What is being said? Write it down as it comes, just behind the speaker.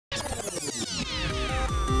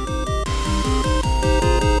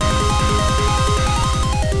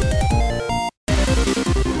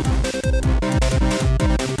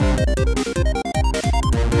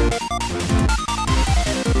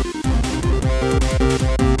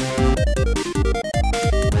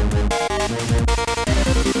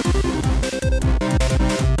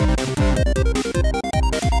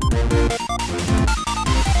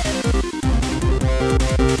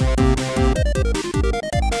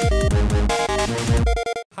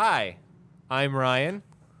Hi, I'm Ryan.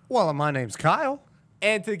 Well, my name's Kyle.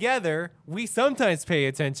 And together, we sometimes pay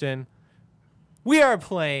attention. We are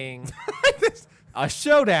playing a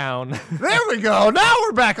showdown. There we go. Now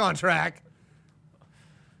we're back on track.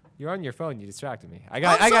 You're on your phone. You distracted me. I I'm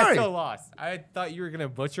got sorry. so lost. I thought you were going to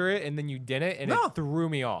butcher it, and then you didn't, and No. it threw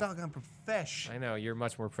me off. Dog, I'm profesh. I know. You're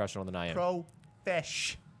much more professional than I am.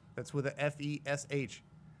 Profesh. That's with a F-E-S-H.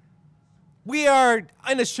 We are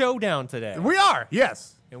in a showdown today. We are,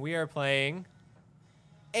 yes. And we are playing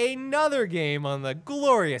another game on the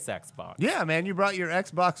glorious Xbox. Yeah, man, you brought your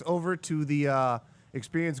Xbox over to the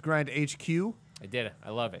Experience Grind HQ. I did it. I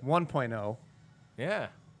love it. 1.0. Yeah,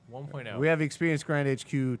 1.0. We have Experience Grind HQ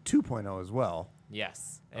 2.0 as well.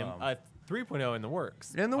 Yes, and 3.0 in the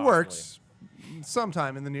works. In the possibly. works,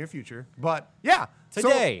 sometime in the near future. But, yeah.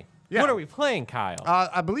 Today, yeah. what are we playing, Kyle?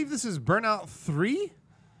 I believe this is Burnout 3,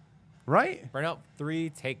 right? Burnout 3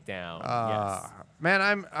 Takedown. Yes.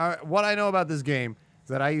 Man, what I know about this game is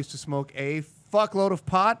that I used to smoke a fuckload of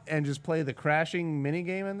pot and just play the crashing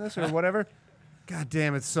minigame in this or whatever. God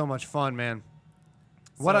damn, it's so much fun, man.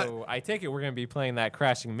 So I take it we're going to be playing that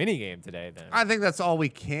crashing minigame today then. I think that's all we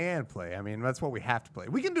can play. I mean, that's what we have to play.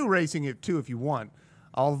 We can do racing it too if you want.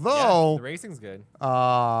 Although, yeah, the racing's good.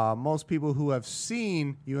 Most people who have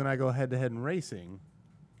seen you and I go head-to-head in racing.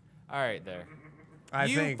 All right, there.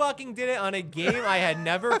 You fucking did it on a game I had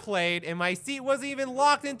never played, and my seat wasn't even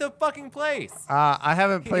locked into fucking place. I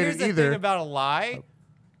haven't played Here's it the either. thing about a lie.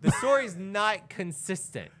 The story's not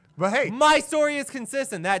consistent. But hey, My story is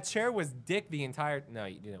consistent. That chair was dick the entire... No,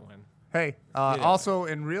 you didn't win. hey, also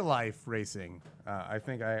in real life racing, I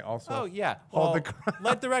think I also Oh, yeah. hold Well, the crown.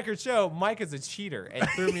 let the record show, Mike is a cheater and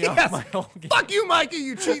threw me Yes. off my whole game. Fuck you, Mikey,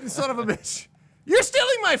 you cheating son of a bitch. You're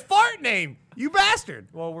stealing my fart name, you bastard.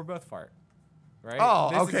 Well, we're both fart. Right? Oh,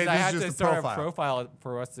 This okay, Is, I this is have just to the start profile. a profile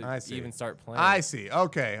for us I to see. even start playing. I see.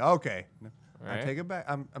 Okay. Right? I take it back.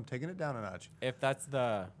 I'm taking it down a notch. If that's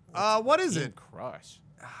the... What is Team it? Crush.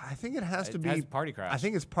 I think it has to It be has Party Crash. I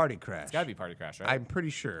think it's Party Crash. It's got to be Party Crash, right? I'm pretty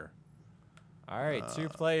sure. All right, 2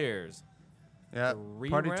 players. Yeah. 3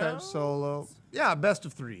 Party type rounds? solo. Yeah, best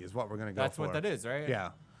of 3 is what we're gonna go That's for. what that is, right?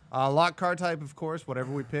 Yeah. Lock car type, of course.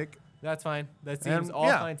 Whatever we pick. That's fine. That seems And, all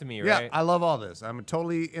yeah, fine to me, Yeah, right? I love all this. I'm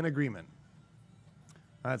totally in agreement.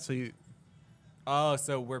 All right, so you. Oh,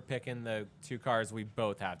 so we're picking the 2 cars we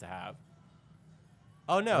both have to have.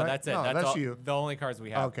 Oh, no, Right? that's it. No, that's that's all, you. the only cars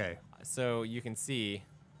we have. Okay. So you can see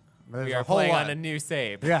There's we a are whole playing lot. on a new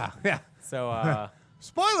save. Yeah, yeah. So,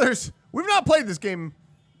 Spoilers! We've not played this game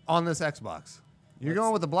on this Xbox. You're Let's-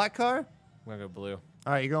 going with the black car? I'm going to go blue.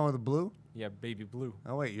 All right, you're going with the blue? Yeah, baby blue.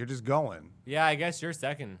 Oh, wait, you're just going. Yeah, I guess you're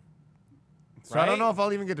second. So I don't Right? know if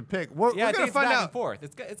I'll even get to pick. We're Yeah, I going think to it's find back out. and forth.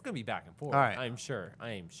 It's going to be back and forth. All right. I'm sure.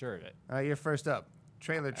 I am sure of it. All right, you're first up.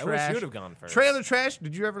 Trailer I wish trash. you would have gone first. Trailer trash.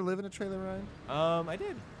 Did you ever live in a trailer, Ryan? I did.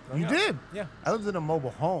 You Growing up. did? Yeah. I lived in a mobile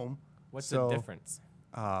home. What's so, the difference?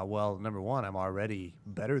 Well, number one, I'm already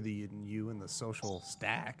better than you in the social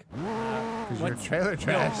stack. Because you're What's- trailer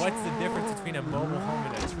trash. No, what's the difference between a mobile home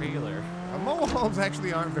and a trailer? Mobile homes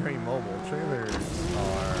actually aren't very mobile. Trailers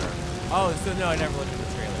are. Oh, so no, I never lived in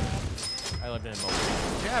a trailer. I lived in a mobile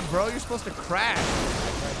home. Yeah, bro, you're supposed to crash.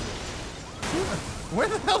 Where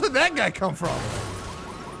the hell did that guy come from?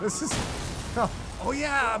 This is. Oh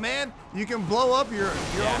yeah, man. You can blow up your own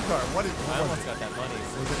car. What is? I What was almost it? got that money.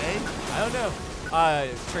 Was it A? I don't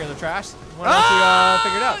know. Trailer trash. Why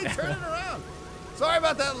don't you figure He it out? turned it around. Sorry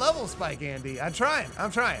about that level spike, Andy. I'm trying. All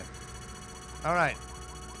right.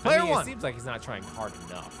 Player I mean, one. It seems like he's not trying hard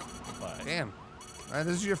enough. But Damn. All right,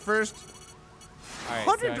 this is your first. all right,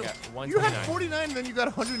 so I 100. got You had 129. 49, and then you got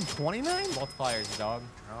 129. Multipliers, dog.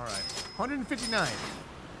 All right. 159.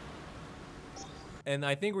 And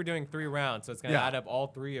I think we're doing 3 rounds, so it's gonna Yeah. add up all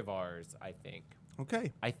 3 of ours. I think.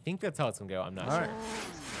 Okay. I think that's how it's gonna go. I'm not All sure. right.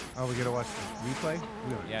 Oh, we gotta watch the replay.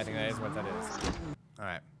 Yeah, I think that is what that is. All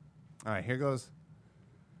right. All right. Here goes.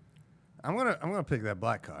 I'm gonna pick that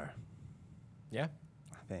black car. Yeah.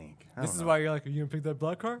 I think. I This don't is know. why you're like, are you gonna pick that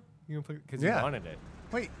black car? You gonna pick because you Yeah. wanted it.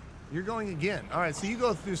 Wait. You're going again. All right. So you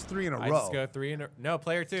go through 3 in a I row. just go 3 in a no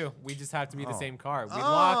player 2. We just have to be the Oh. same car. We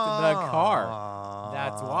locked the car.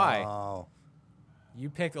 That's why. Oh. You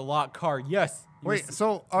picked a locked car. Yes. You Wait. were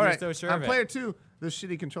So all you're right. so sure on of it. player 2, this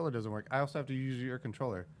shitty controller doesn't work. I also have to use your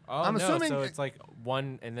controller. Oh I'm no, assuming. so it's like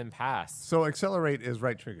 1 and then pass. So accelerate is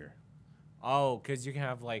right trigger. Oh, because you can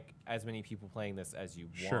have like as many people playing this as you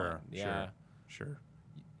want. Yeah. Sure.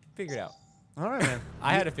 Figure it out. All right, man.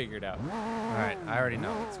 I had to figure it out. All right. I already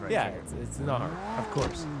know it's right Yeah, trigger. it's not hard. Of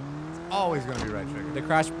course. It's always gonna be right trigger. The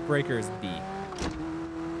crash breaker is B.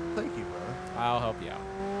 Thank you, brother. I'll help you out.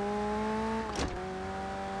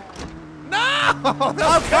 No! Oh,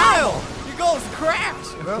 that was Kyle! Your goal is to crash!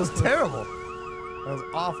 That was terrible. That was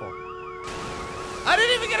awful. I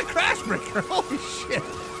didn't even get a crash breaker. Holy shit.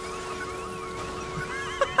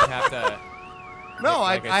 You have to... No,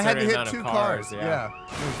 like I had to certain hit amount of 2 cars, cars. yeah. Yeah,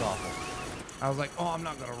 it was awful. I was like, oh, I'm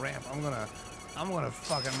not gonna ramp. I'm gonna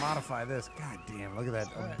fucking modify this. God damn, look at that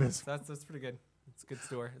abyss. That's pretty good. It's a good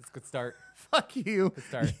store. It's a good start. Fuck you, Good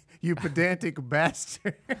start. you pedantic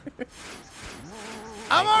bastard.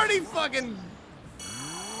 I'm already fucking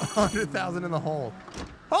 100,000 in the hole.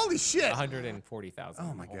 Holy shit. 140,000.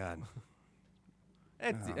 Oh my god.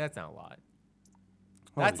 That's not a lot.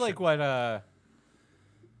 Holy That's like shit. what I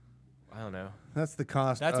don't know. That's the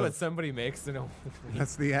cost. That's of, what somebody makes in a week.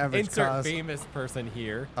 That's the average Insert cost famous person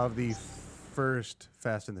here. of the first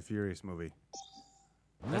Fast and the Furious movie.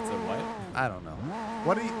 That's a what? I don't know.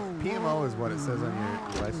 What do you, PMO is what it says on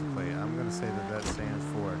your license plate. I'm gonna say that stands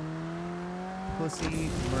for pussy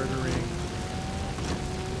murdering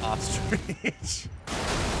ostrich.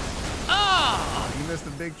 Oh, you missed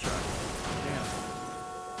a big truck. Damn.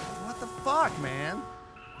 What the fuck, man?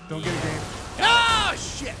 Don't get a game. Oh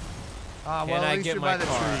shit! Well, Can at I least get you're my by the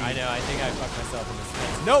car? tree. I know. I think I fucked myself in this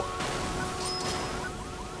fence. Nope.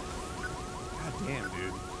 God damn,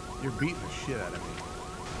 dude. You're beating the shit out of me.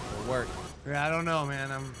 It'll work. Yeah, I don't know,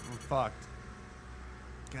 man. I'm fucked.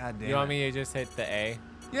 God damn. You want me to just hit the A?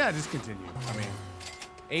 Yeah, just continue. I mean,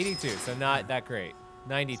 82, so not that great.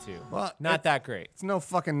 92, Well, not that great. it's no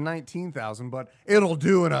fucking 19,000, but it'll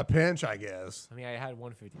do in a pinch, I guess. I mean, I had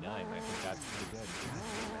 159. I think that's pretty good.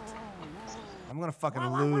 I'm gonna fucking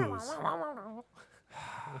lose.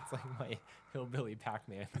 It's like my hillbilly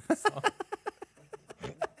Pac-Man song.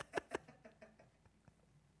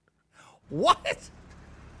 What?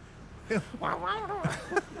 You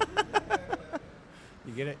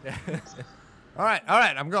get it? All right,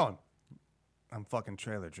 I'm going. I'm fucking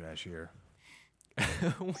trailer trash here.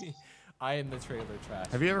 I am the trailer trash.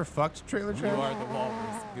 Have you ever fucked trailer You trash? are the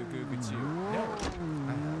walrus. Goo goo goo choo. No.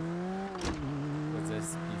 I have. Was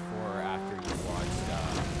this before or after you watched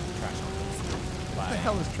Trash Hunters? What the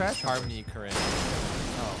hell is trash? Harmony Korine.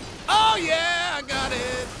 Oh yeah, I got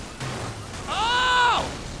it. Oh!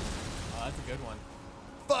 That's a good one.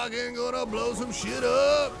 Fucking gonna blow some shit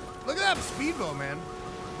up. Look at that speedboat, man.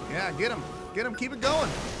 Yeah, get him. Get him. Keep it going.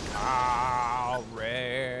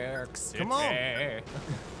 Come on.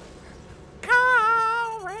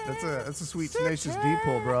 That's a sweet tenacious D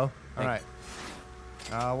pull, bro. All right.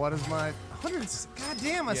 What is my 100? God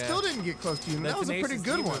damn, I still didn't get close to you. That was a pretty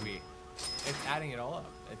good one. Movie. It's adding it all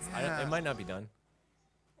up. Yeah. It might not be done.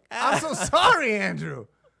 I'm so sorry, Andrew.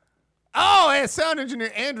 Oh, and sound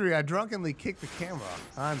engineer Andrew, I drunkenly kicked the camera.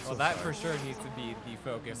 I'm so Well, that sorry. for sure needs to be the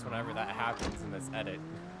focus whenever that happens in this edit.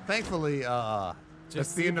 Thankfully, that's the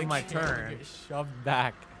see end of my camera turn. get shoved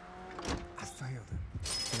back. I failed him.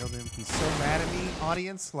 Failed him. He's so mad at me,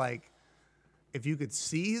 audience. Like, if you could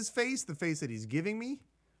see his face, the face that he's giving me,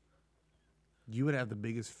 you would have the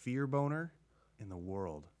biggest fear boner in the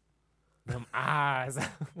world. Them eyes.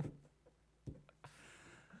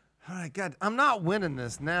 All right, God, I'm not winning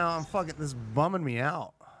this now. I'm fucking this is bumming me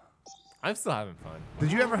out. I'm still having fun.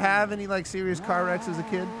 Did you ever have any like serious car wrecks as a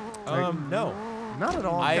kid? No. Not at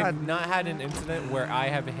all. I've God. not had an incident where I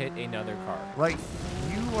have hit another car. Like,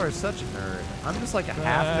 you are such a nerd. I'm just like a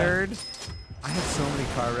half nerd. I had so many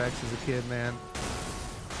car wrecks as a kid, man.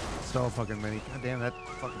 So fucking many. God damn, that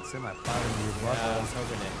fucking semi plowed into your butt. Yeah, I was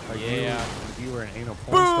hoping it. Like Yeah. Like you were an anal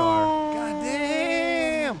porn star. God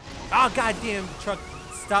damn. Oh, goddamn truck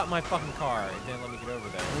stopped my fucking car. It didn't let me get over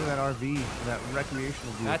there. Look at that RV, that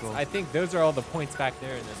recreational vehicle. I think those are all the points back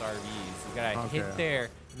there in those RVs. You gotta hit Okay. there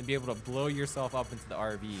and then be able to blow yourself up into the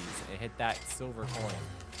RVs and hit that silver coin.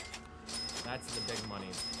 That's the big money.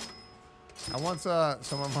 I once so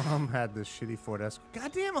my mom had this shitty Ford Escort.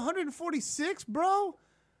 Goddamn, 146, bro.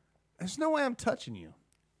 There's no way I'm touching you.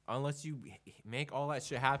 Unless you make all that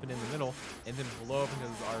shit happen in the middle and then blow up into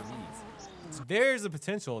those RVs. So there's a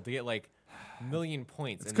potential to get like a million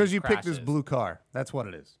points. It's because you picked this blue car. That's what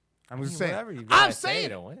it is. I'm just saying. Whatever you I'm gotta say saying.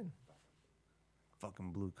 to win.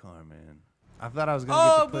 Fucking blue car, man. I thought I was gonna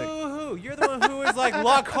Oh, get the pick. boo-hoo. You're the one who was like,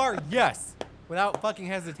 Lockhart, yes. Without fucking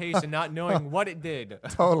hesitation, not knowing what it did.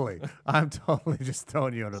 Totally. I'm totally just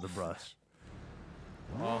throwing you under the brush.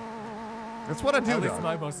 Well, That's what I do, at least dog.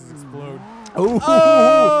 my buses explode. Ooh,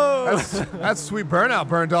 Oh! that's sweet burnout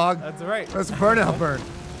burn, dog. That's right. That's a burnout burn.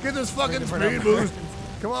 Get this fucking Bring the burnout speed boost. burn.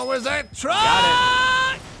 Come on, where's that truck?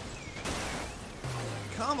 Got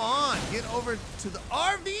Come on, get over to the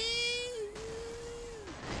RV.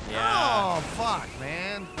 Yeah. Oh, fuck,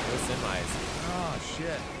 man. Those semis. Oh,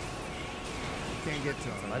 shit. Can't get to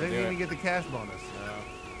him. I didn't do even it. get the cash bonus.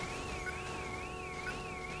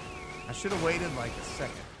 I should have waited like a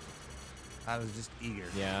second. I was just eager.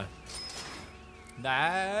 Yeah.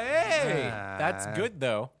 Hey, that's good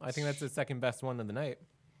though. I think that's the second best one of the night.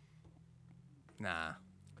 Nah.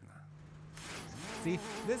 See,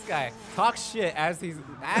 this guy talks shit as he loses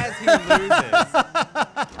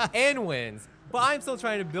and wins, but I'm still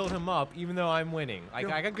trying to build him up, even though I'm winning.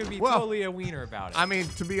 Like I could be totally a wiener about it. I mean,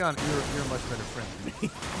 to be honest, you're a much better friend than me. You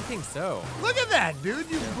think so? Look at that,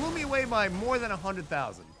 dude! You blew me away by more than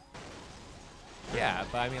 100,000. Yeah,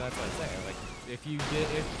 but I mean that's what I'm saying. Like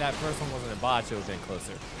if that first one wasn't a botch, it would have been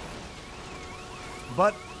closer.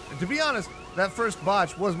 But to be honest, that first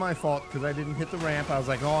botch was my fault because I didn't hit the ramp. I was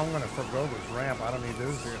like, oh, I'm gonna forgo this ramp. I don't need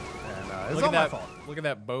this. And it's all my fault. Look at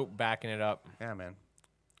that boat backing it up. Yeah, man.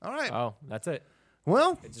 All right. Oh, that's it.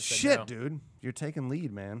 Well, just shit, no. dude. You're taking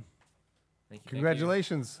lead, man. Thank you.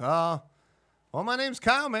 Congratulations. Well, my name's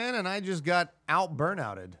Kyle, man, and I just got out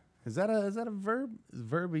burnouted. Is that a verb? Is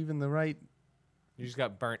verb even the right? You just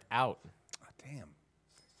got burnt out. Oh,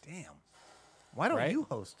 damn. Why don't you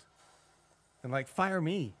host? And like fire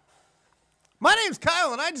me. My name's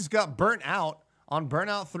Kyle, and I just got burnt out on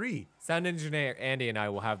Burnout 3. Sound engineer Andy and I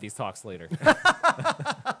will have these talks later.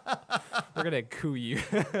 We're gonna coup you.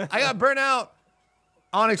 I got burnt out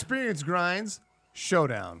on Experience Grinds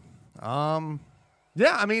Showdown.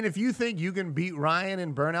 Yeah, I mean, if you think you can beat Ryan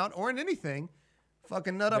in Burnout or in anything,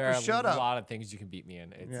 fucking nut up or shut up. There are a lot of things you can beat me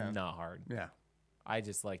in. It's not hard. Yeah. I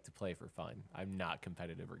just like to play for fun. I'm not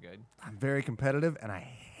competitive or good. I'm very competitive, and I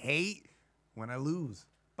hate when I lose.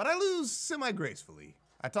 But I lose semi-gracefully.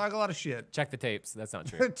 I talk a lot of shit. Check the tapes. That's not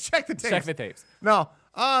true. Check the tapes. Check the tapes. No.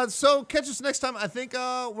 So catch us next time. I think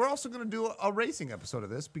we're also going to do a racing episode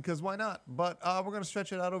of this because why not? But we're going to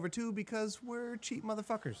stretch it out over 2 because we're cheap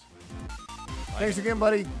motherfuckers. Thanks again,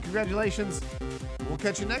 buddy. Congratulations. We'll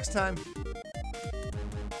catch you next time.